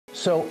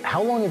So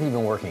how long have you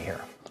been working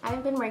here?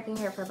 I've been working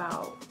here for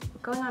about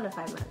going on to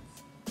 5 months.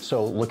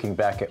 So looking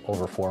back at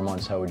over 4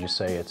 months, how would you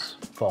say it's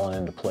fallen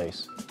into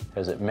place?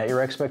 Has it met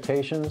your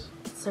expectations?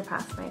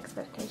 Surpassed my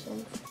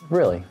expectations.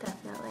 Really?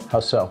 Definitely.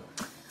 How so?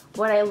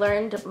 What I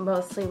learned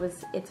mostly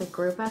was it's a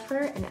group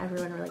effort and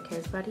everyone really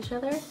cares about each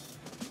other.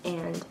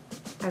 And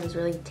I was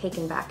really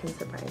taken back and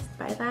surprised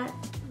by that.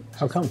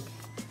 How come?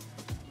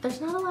 There's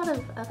not a lot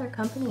of other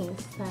companies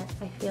that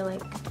I feel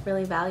like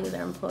really value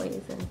their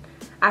employees and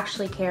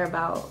actually care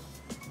about,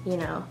 you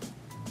know,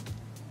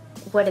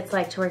 what it's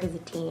like to work as a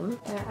team.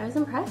 I was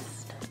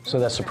impressed. So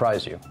that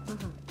surprised you?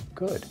 Mm-hmm.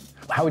 Good.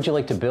 How would you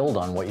like to build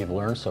on what you've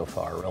learned so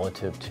far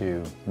relative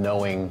to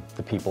knowing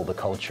the people, the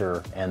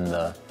culture, and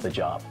the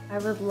job? I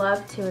would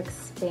love to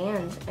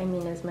expand,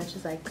 as much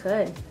as I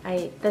could.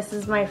 This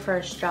is my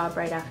first job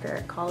right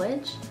after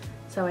college,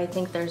 so I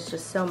think there's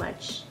just so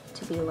much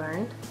to be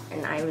learned,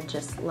 and I would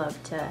just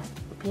love to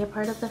be a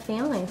part of the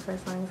family for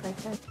as long as I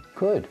could.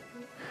 Good.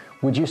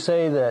 Would you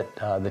say that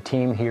the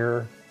team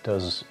here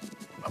does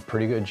a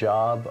pretty good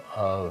job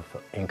of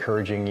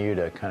encouraging you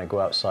to kind of go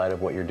outside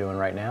of what you're doing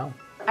right now?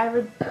 I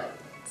would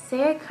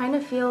say I kind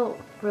of feel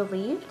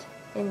relieved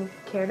and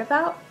cared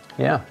about.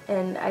 Yeah.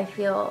 And I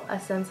feel a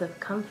sense of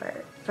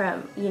comfort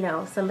from,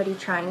 somebody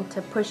trying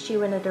to push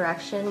you in a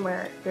direction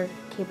where you're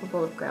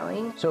capable of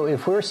growing. So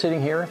if we're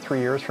sitting here 3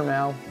 years from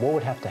now, what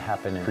would have to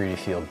happen for you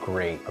to feel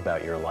great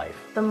about your life?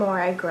 The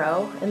more I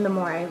grow and the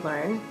more I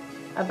learn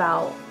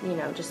about,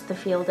 just the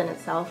field in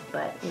itself,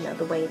 but,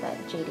 the way that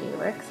JD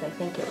works, I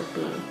think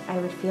I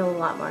would feel a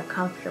lot more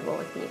comfortable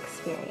with the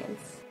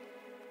experience.